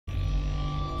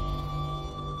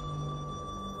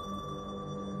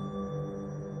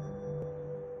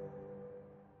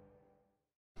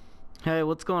Hey,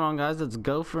 what's going on, guys? It's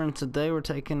Gopher, and today we're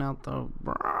taking out the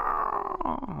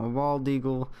Bald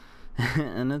Eagle,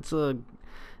 and it's a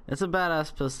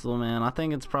badass pistol, man. I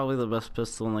think it's probably the best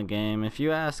pistol in the game. If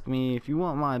you ask me, if you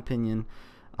want my opinion,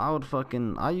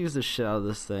 I use the shit out of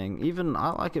this thing. Even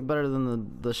I like it better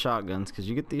than the shotguns, because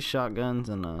you get these shotguns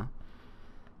and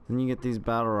then you get these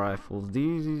battle rifles.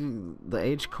 The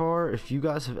H car. If you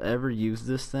guys have ever used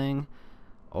this thing.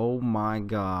 Oh my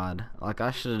god. Like,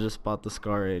 I should have just bought the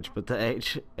Scar H, but the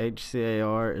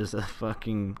HCAR is a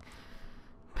fucking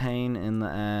pain in the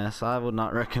ass. I would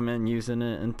not recommend using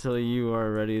it until you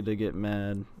are ready to get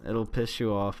mad. It'll piss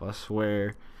you off, I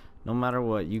swear. No matter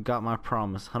what, you got my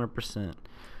promise, 100%.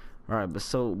 Alright, but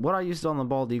so what I used on the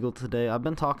Bald Eagle today, I've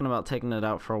been talking about taking it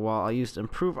out for a while. I used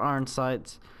improved iron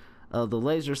sights, the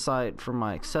laser sight for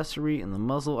my accessory, and the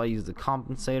muzzle. I used the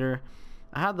compensator.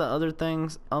 I had the other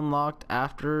things unlocked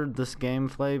after this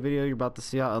gameplay video you're about to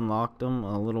see. I unlocked them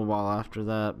a little while after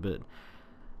that, but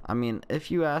I mean,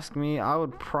 if you ask me, I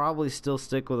would probably still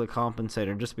stick with a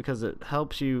compensator just because it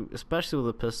helps you, especially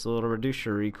with a pistol. It'll reduce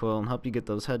your recoil and help you get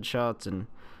those headshots and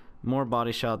more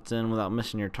body shots in without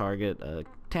missing your target.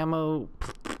 Camo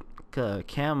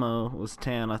was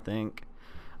tan, I think.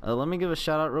 Let me give a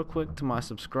shout out real quick to my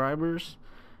subscribers,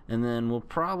 and then we'll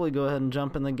probably go ahead and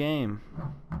jump in the game.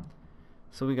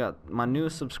 So we got my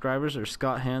newest subscribers are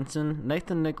Scott Hansen,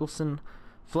 Nathan Nicholson,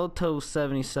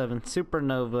 Floto77,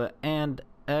 Supernova, and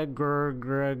Edgar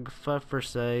Greg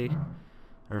Fefersay,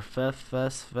 or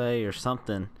Fefesfe, or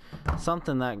something.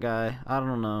 Something, that guy. I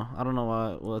don't know. I don't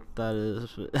know what that is,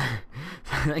 but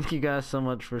thank you guys so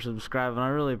much for subscribing. I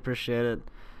really appreciate it.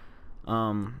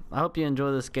 I hope you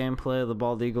enjoy this gameplay of the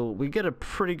Bald Eagle. We get a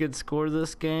pretty good score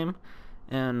this game,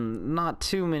 and not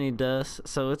too many deaths,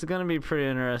 so it's gonna be pretty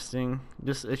interesting.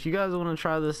 Just if you guys want to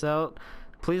try this out,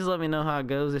 please let me know how it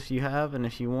goes if you have, and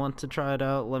if you want to try it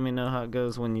out, let me know how it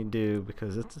goes when you do,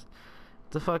 because it's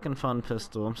a fucking fun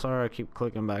pistol. I'm sorry I keep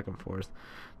clicking back and forth,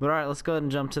 but alright, let's go ahead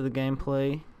and jump to the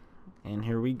gameplay, and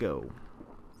here we go.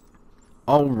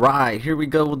 Alright, here we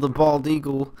go with the Bald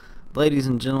Eagle. Ladies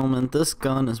and gentlemen, this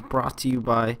gun is brought to you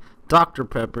by Dr.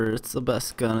 Pepper. It's the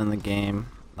best gun in the game.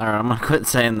 Alright, I'm gonna quit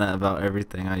saying that about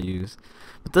everything I use.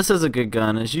 But this is a good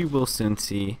gun, as you will soon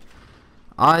see.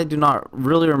 I do not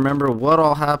really remember what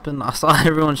all happened. I saw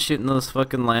everyone shooting those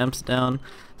fucking lamps down.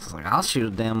 So I was like, I'll shoot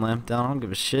a damn lamp down. I don't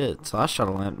give a shit. So I shot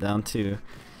a lamp down too.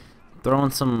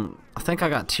 Throwing some... I think I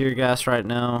got tear gas right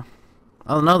now.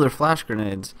 Oh no, they're flash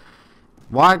grenades.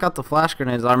 Why I got the flash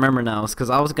grenades, I remember now. It's because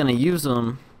I was gonna use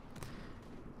them.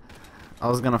 I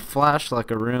was gonna flash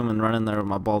like a room and run in there with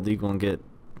my Bald Eagle and get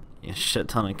a shit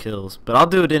ton of kills, but I'll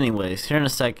do it anyways. Here in a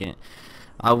second,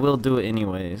 I will do it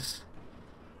anyways.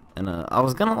 And I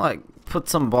was gonna like put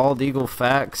some Bald Eagle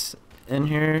facts in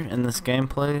here in this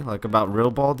gameplay, like about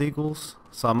real Bald Eagles.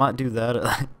 So I might do that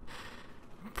at,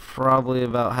 probably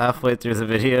about halfway through the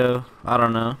video. I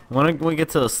don't know. When we get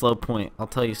to a slow point, I'll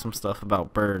tell you some stuff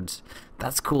about birds.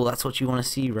 That's cool. That's what you want to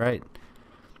see, right?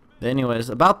 But anyways,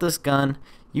 about this gun,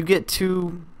 you get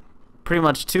pretty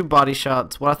much two body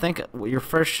shots. Well, I think your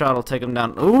first shot will take them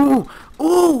down. Ooh,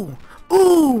 ooh,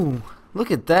 ooh!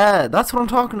 Look at that. That's what I'm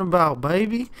talking about,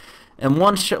 baby. And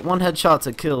one headshot's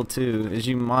a kill too, as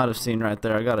you might have seen right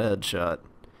there. I got a headshot,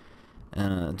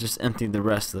 and just emptied the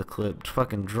rest of the clip.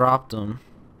 Fucking dropped them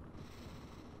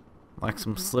like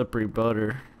some slippery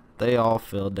butter. They all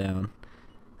fell down,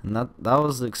 and that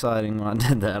was exciting when I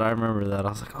did that. I remember that. I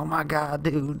was like, oh my god,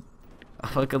 dude, I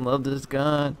fucking love this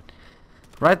gun.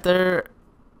 Right there,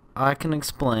 I can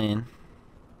explain.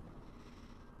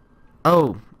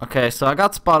 Oh, okay, so I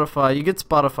got Spotify. You get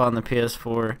Spotify on the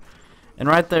PS4. And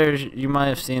right there, you might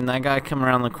have seen that guy come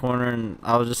around the corner, and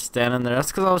I was just standing there.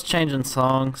 That's because I was changing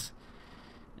songs.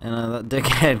 And that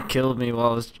dickhead killed me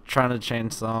while I was trying to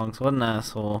change songs. What an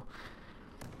asshole.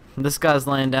 This guy's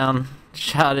laying down.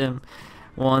 Shot him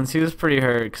once. He was pretty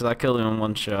hurt because I killed him in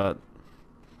one shot.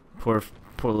 Poor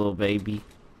little baby.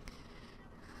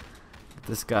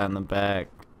 This guy in the back.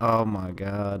 Oh my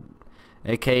god.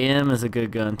 AKM is a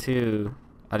good gun too.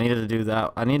 I need to do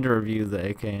that. I need to review the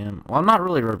AKM. Well, I'm not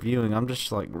really reviewing. I'm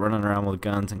just like running around with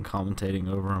guns and commentating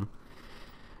over them.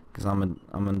 Because I'm a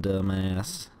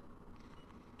dumbass.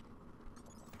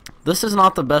 This is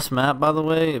not the best map, by the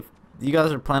way. If you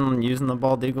guys are planning on using the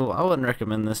Bald Eagle, I wouldn't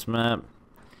recommend this map.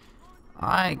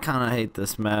 I kind of hate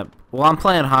this map. Well, I'm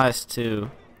playing Heist too.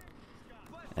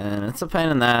 And it's a pain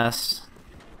in the ass.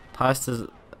 Heist is,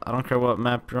 I don't care what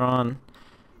map you're on,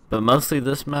 but mostly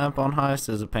this map on Heist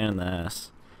is a pain in the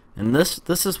ass. And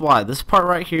this is why. This part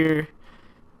right here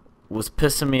was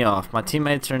pissing me off. My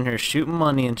teammates are in here shooting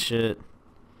money and shit,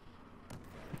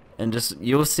 and just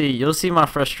you'll see my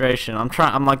frustration.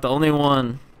 I'm like the only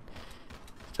one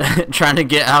trying to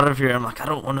get out of here. I'm like, I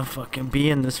don't want to fucking be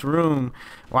in this room.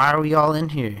 Why are we all in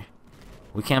here?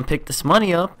 We can't pick this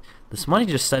money up. This money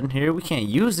just sitting here. We can't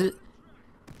use it.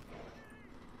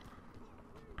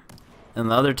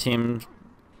 And the other team,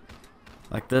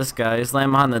 like this guy, he's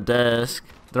laying behind the desk.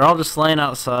 They're all just laying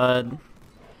outside.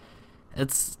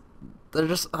 They're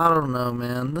just, I don't know,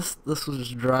 man. This was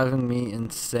just driving me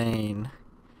insane.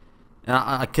 And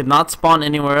I could not spawn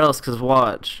anywhere else, because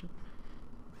watch.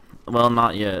 Well,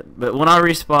 not yet. But when I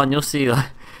respawn, you'll see like,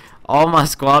 all my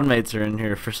squad mates are in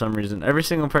here for some reason. Every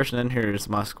single person in here is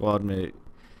my squad mate.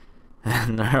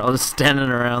 And they're all just standing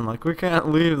around like, we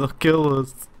can't leave, they'll kill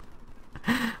us.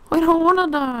 We don't want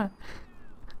to die.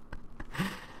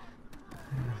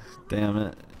 Damn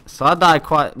it. So I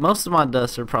die most of my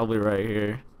deaths are probably right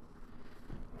here.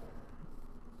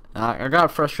 I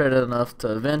got frustrated enough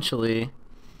to eventually,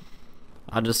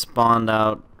 I just spawned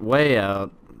out, way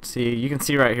out. See, you can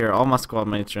see right here, all my squad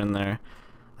mates are in there.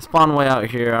 I spawn way out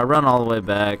here, I run all the way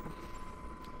back.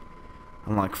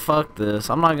 I'm like, fuck this,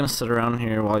 I'm not gonna sit around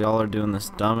here while y'all are doing this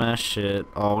dumbass shit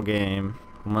all game.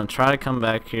 I'm gonna try to come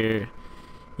back here,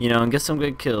 you know, and get some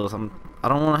good kills. I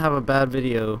don't want to have a bad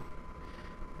video.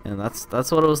 And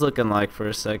that's what it was looking like for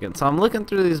a second. So I'm looking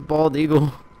through these bald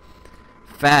eagle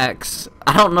facts.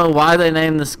 I don't know why they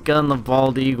named this gun the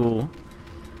bald eagle.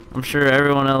 I'm sure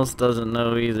everyone else doesn't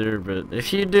know either, but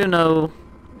if you do know,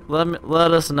 let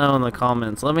us know in the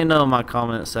comments. Let me know in my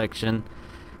comment section.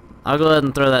 I'll go ahead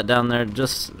and throw that down there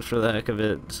just for the heck of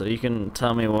it, so you can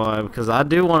tell me why, because I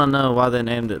do want to know why they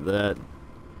named it that.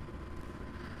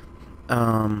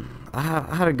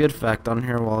 I had a good fact on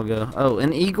here a while ago. Oh,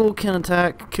 an eagle can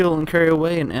attack, kill, and carry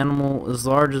away an animal as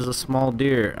large as a small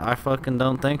deer. I fucking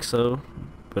don't think so,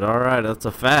 but alright, that's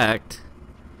a fact.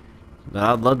 But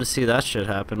I'd love to see that shit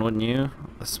happen, wouldn't you?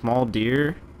 A small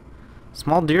deer?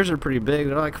 Small deers are pretty big,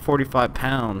 they're like 45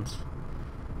 pounds.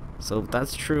 So if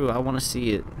that's true, I want to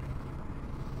see it.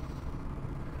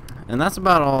 And that's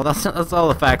about all. That's all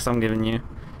the facts I'm giving you.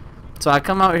 So I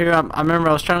come out here, I remember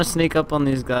I was trying to sneak up on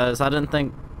these guys. I didn't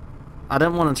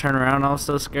want to turn around. I was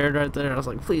so scared right there. I was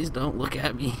like, please don't look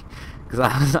at me.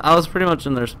 Because I was pretty much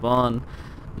in their spawn.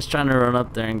 Just trying to run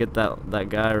up there and get that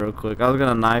guy real quick. I was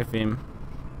going to knife him.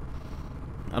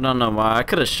 I don't know why. I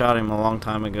could have shot him a long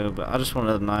time ago, but I just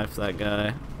wanted to knife that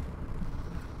guy.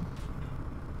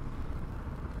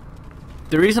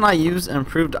 The reason I use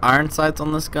improved iron sights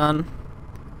on this gun,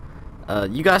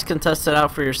 you guys can test it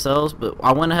out for yourselves, but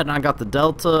I went ahead and I got the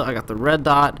Delta, I got the Red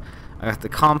Dot, I got the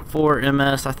Comp 4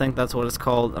 MS, I think that's what it's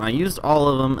called, and I used all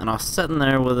of them, and I was sitting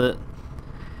there with it,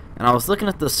 and I was looking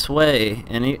at the sway,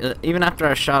 and even after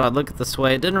I shot, I'd look at the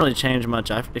sway. It didn't really change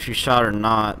much if you shot or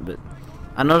not, but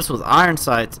I noticed with iron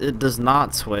sights, it does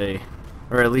not sway,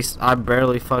 or at least I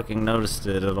barely fucking noticed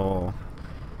it at all.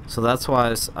 So that's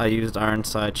why I used iron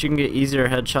sights. You can get easier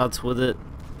headshots with it.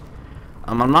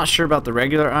 I'm not sure about the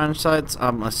regular iron sights.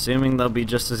 I'm assuming they'll be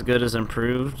just as good as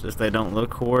improved if they don't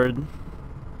look horrid.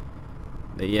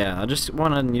 But yeah, I just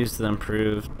wanted to use the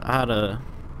improved. I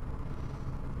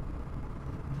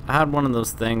had one of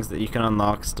those things that you can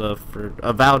unlock stuff for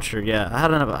a voucher. Yeah, I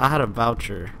had a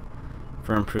voucher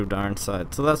for improved iron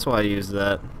sights, so that's why I used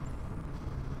that.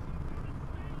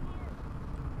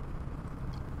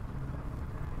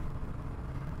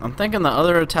 I'm thinking the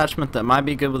other attachment that might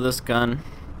be good with this gun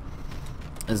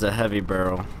is a heavy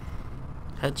barrel.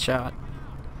 Headshot.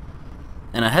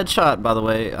 And a headshot, by the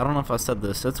way, I don't know if I said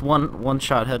this, it's one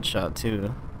shot headshot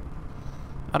too.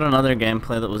 I had another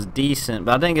gameplay that was decent,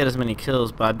 but I didn't get as many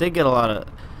kills, but I did get a lot of,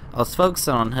 I was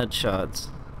focusing on headshots.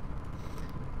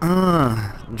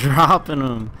 Dropping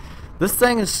them. This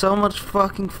thing is so much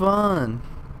fucking fun.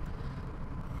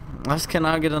 I just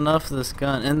cannot get enough of this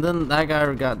gun. And then that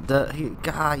guy got dead.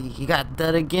 He got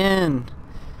dead again.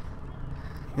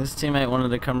 His teammate wanted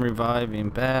to come revive him.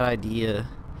 Bad idea.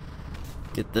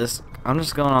 Get this. I'm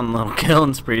just going on little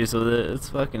killing sprees with it. It's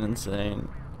fucking insane.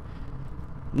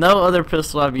 No other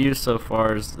pistol I've used so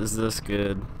far is this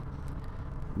good.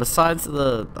 Besides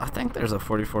I think there's a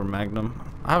 44 Magnum.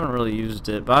 I haven't really used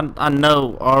it, but I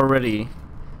know already.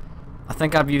 I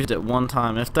think I've used it one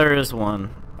time. If there is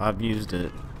one, I've used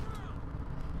it.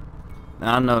 And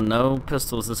I know no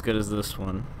pistol is as good as this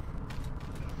one.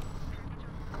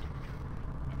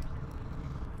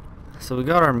 So we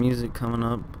got our music coming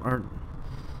up.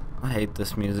 I hate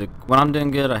this music. When I'm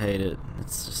doing good, I hate it.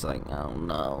 It's just like, oh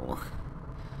no.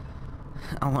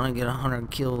 I want to get 100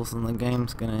 kills and the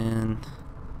game's gonna end.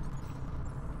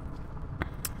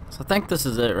 So I think this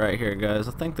is it right here, guys.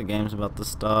 I think the game's about to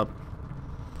stop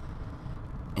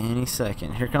any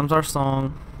second. Here comes our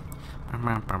song.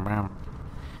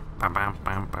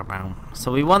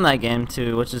 So we won that game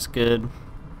too, which is good.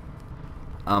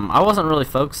 I wasn't really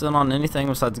focusing on anything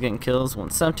besides getting kills.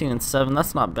 Went 17-7.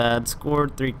 That's not bad.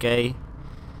 Scored 3K.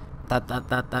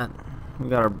 That. We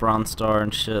got our bronze star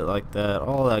and shit like that.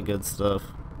 All that good stuff.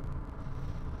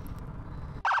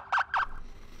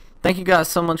 Thank you guys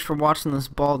so much for watching this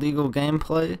Bald Eagle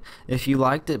gameplay. If you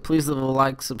liked it, please leave a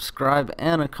like, subscribe,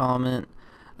 and a comment.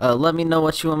 Let me know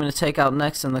what you want me to take out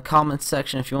next in the comments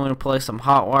section. If you want me to play some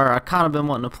Hotwire, I kind of been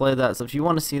wanting to play that, so if you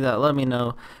want to see that, let me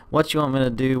know what you want me to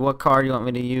do, what card you want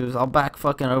me to use. I'll back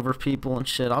fucking over people and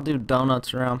shit. I'll do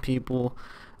donuts around people.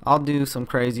 I'll do some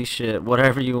crazy shit,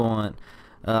 whatever you want.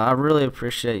 I really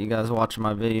appreciate you guys watching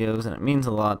my videos, and it means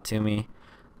a lot to me.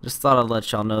 Just thought I'd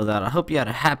let y'all know that. I hope you had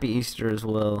a happy Easter as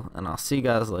well, and I'll see you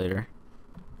guys later.